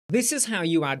This is how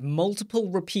you add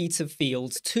multiple repeater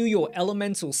fields to your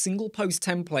Elementor single post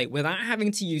template without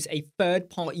having to use a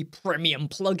third-party premium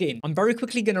plugin. I'm very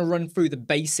quickly going to run through the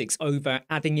basics over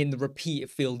adding in the repeater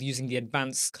field using the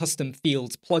advanced custom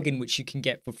fields plugin, which you can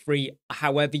get for free.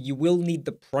 However, you will need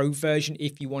the pro version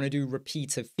if you want to do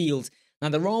repeater fields. Now,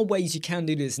 there are ways you can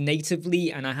do this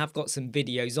natively, and I have got some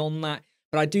videos on that,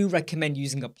 but I do recommend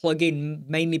using a plugin,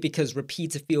 mainly because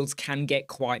repeater fields can get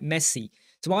quite messy.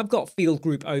 So I've got field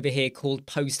group over here called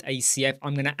post ACF.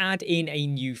 I'm going to add in a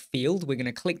new field. We're going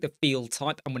to click the field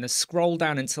type. I'm going to scroll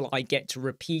down until I get to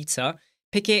repeater,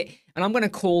 pick it, and I'm going to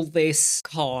call this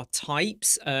car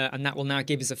types, and that will now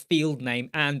give us a field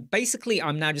name. And basically,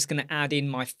 I'm now just going to add in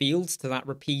my fields to that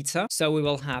repeater. So we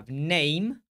will have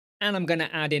name, and I'm going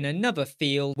to add in another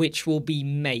field, which will be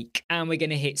make, and we're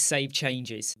going to hit save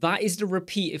changes. That is the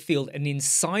repeater field, and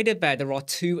inside of there are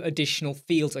two additional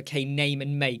fields, okay, name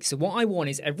and make. So what I want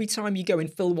is every time you go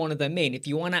and fill one of them in, if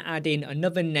you want to add in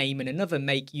another name and another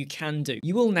make, you can do.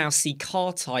 You will now see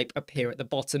car type appear at the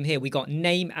bottom here. We got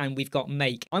name and we've got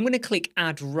make. I'm going to click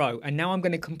add row, and now I'm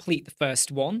going to complete the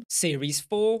first one. Series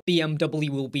 4, BMW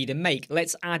will be the make.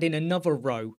 Let's add in another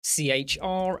row,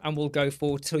 CHR, and we'll go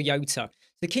for Toyota.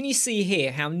 So can you see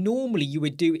here how normally you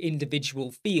would do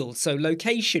individual fields? So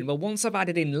location, well, once I've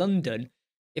added in London,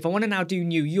 if I want to now do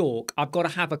New York, I've got to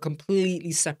have a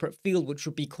completely separate field, which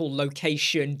would be called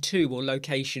location 2 or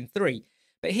location 3.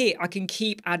 But here I can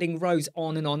keep adding rows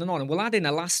on and on and on. And we'll add in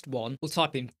a last one. We'll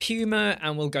type in Puma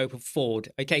and we'll go for Ford.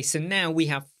 Okay, so now we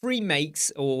have 3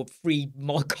 makes or 3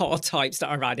 car types that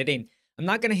are added in. I'm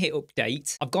now going to hit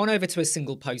update. I've gone over to a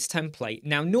single post template.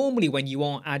 Now, normally when you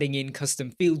are adding in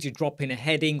custom fields, you drop in a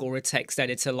heading or a text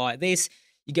editor like this.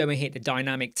 You go and hit the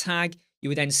dynamic tag. You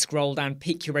would then scroll down,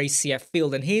 pick your ACF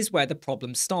field, and here's where the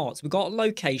problem starts. We've got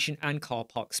location and car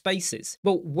park spaces.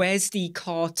 Well, where's the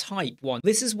car type one?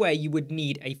 This is where you would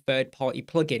need a third-party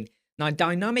plugin. Now,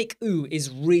 Dynamic OO is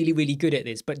really, really good at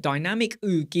this, but Dynamic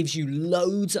OO gives you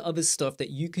loads of other stuff that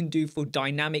you can do for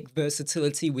dynamic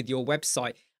versatility with your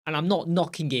website. And I'm not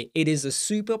knocking it. It is a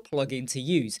super plugin to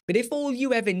use. But if all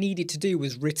you ever needed to do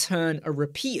was return a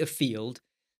repeater field,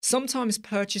 sometimes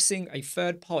purchasing a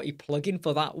third-party plugin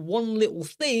for that one little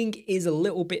thing is a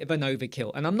little bit of an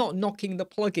overkill. And I'm not knocking the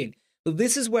plugin, but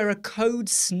this is where a code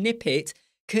snippet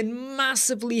can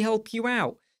massively help you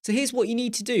out. So here's what you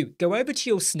need to do. Go over to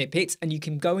your snippets and you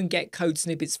can go and get code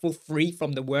snippets for free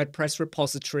from the WordPress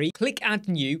repository. Click add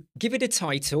new, give it a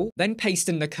title, then paste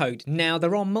in the code. Now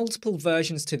there are multiple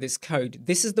versions to this code.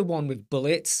 This is the one with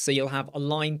bullets. So you'll have a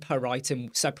line per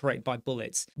item separated by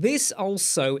bullets. This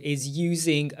also is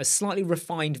using a slightly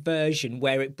refined version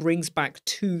where it brings back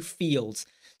 2 fields.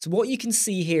 So what you can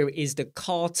see here is the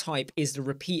car type is the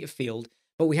repeater field.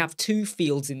 But we have 2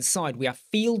 fields inside. We have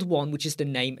field 1, which is the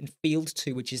name, and field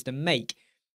 2, which is the make.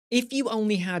 If you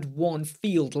only had one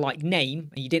field like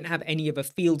name, and you didn't have any other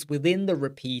fields within the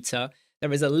repeater,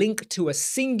 there is a link to a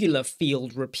singular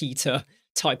field repeater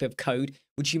type of code,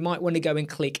 which you might want to go and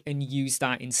click and use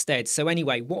that instead. So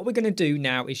anyway, what we're going to do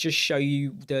now is just show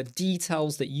you the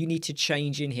details that you need to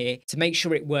change in here to make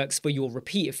sure it works for your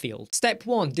repeater field. Step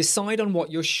 1, decide on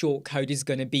what your shortcode is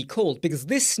going to be called, because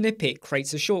this snippet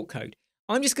creates a shortcode.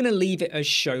 I'm just going to leave it as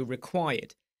show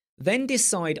required. Then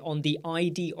decide on the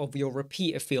ID of your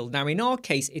repeater field. Now, in our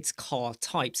case, it's car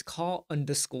types,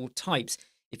 car_types.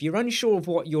 If you're unsure of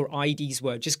what your IDs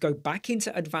were, just go back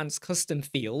into advanced custom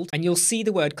field and you'll see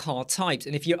the word car types.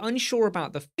 And if you're unsure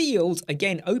about the fields,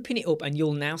 again, open it up and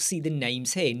you'll now see the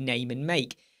names here, name and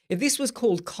make. If this was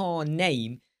called car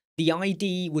name, the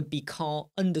ID would be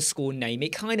car_name.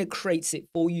 It kind of creates it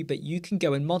for you, but you can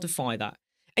go and modify that.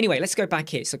 Anyway, let's go back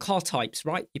here. So car types,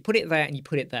 right? You put it there and you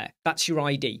put it there. That's your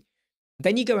ID.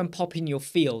 Then you go and pop in your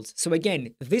fields. So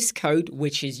again, this code,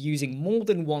 which is using more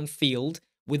than one field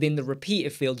within the repeater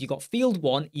field, you got field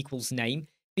 1 equals name,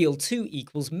 field 2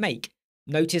 equals make.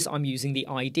 Notice I'm using the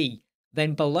ID.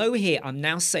 Then below here, I'm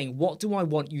now saying, what do I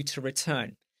want you to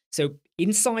return? So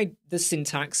inside the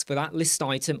syntax for that list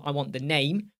item, I want the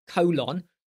name, colon.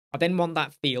 I then want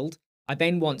that field. I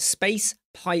then want space,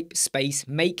 pipe, space,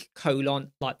 make,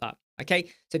 colon, like that. Okay,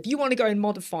 so if you want to go and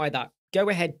modify that, go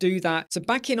ahead, do that. So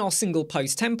back in our single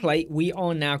post template, we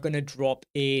are now going to drop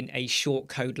in a short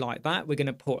code like that. We're going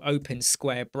to put open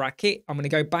square bracket. I'm going to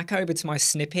go back over to my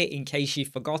snippet in case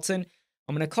you've forgotten.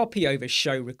 I'm going to copy over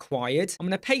show required. I'm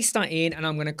going to paste that in and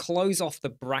I'm going to close off the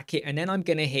bracket and then I'm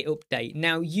going to hit update.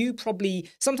 Now you probably,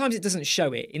 sometimes it doesn't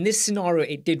show it. In this scenario,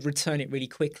 it did return it really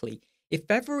quickly. If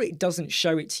ever it doesn't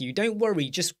show it to you, don't worry,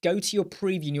 just go to your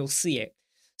preview and you'll see it.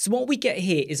 So what we get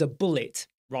here is a bullet,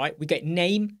 right? We get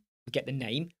name, we get the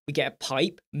name, we get a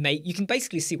pipe, make. You can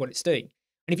basically see what it's doing.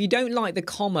 And if you don't like the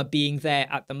comma being there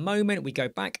at the moment, we go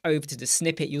back over to the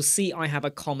snippet, you'll see I have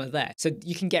a comma there. So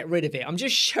you can get rid of it. I'm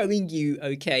just showing you,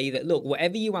 okay, that look,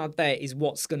 whatever you add there is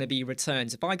what's going to be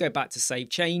returned. So if I go back to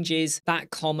save changes, that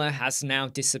comma has now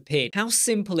disappeared. How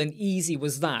simple and easy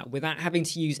was that without having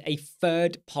to use a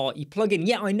third-party plugin?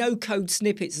 Yeah, I know Code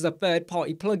Snippets is a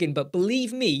third-party plugin, but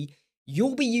believe me,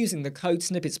 you'll be using the Code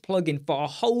Snippets plugin for a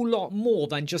whole lot more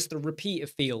than just the repeater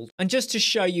field. And just to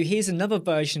show you, here's another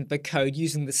version of the code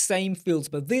using the same fields,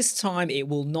 but this time it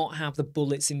will not have the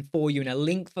bullets in for you, and a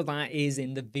link for that is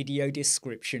in the video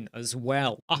description as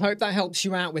well. I hope that helps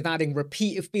you out with adding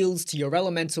repeater fields to your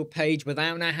Elementor page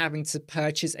without now having to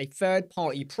purchase a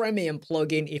third-party premium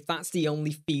plugin if that's the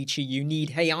only feature you need.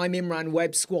 Hey, I'm Imran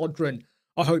Web Squadron.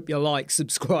 I hope you like,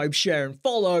 subscribe, share, and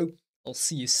follow. I'll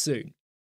see you soon.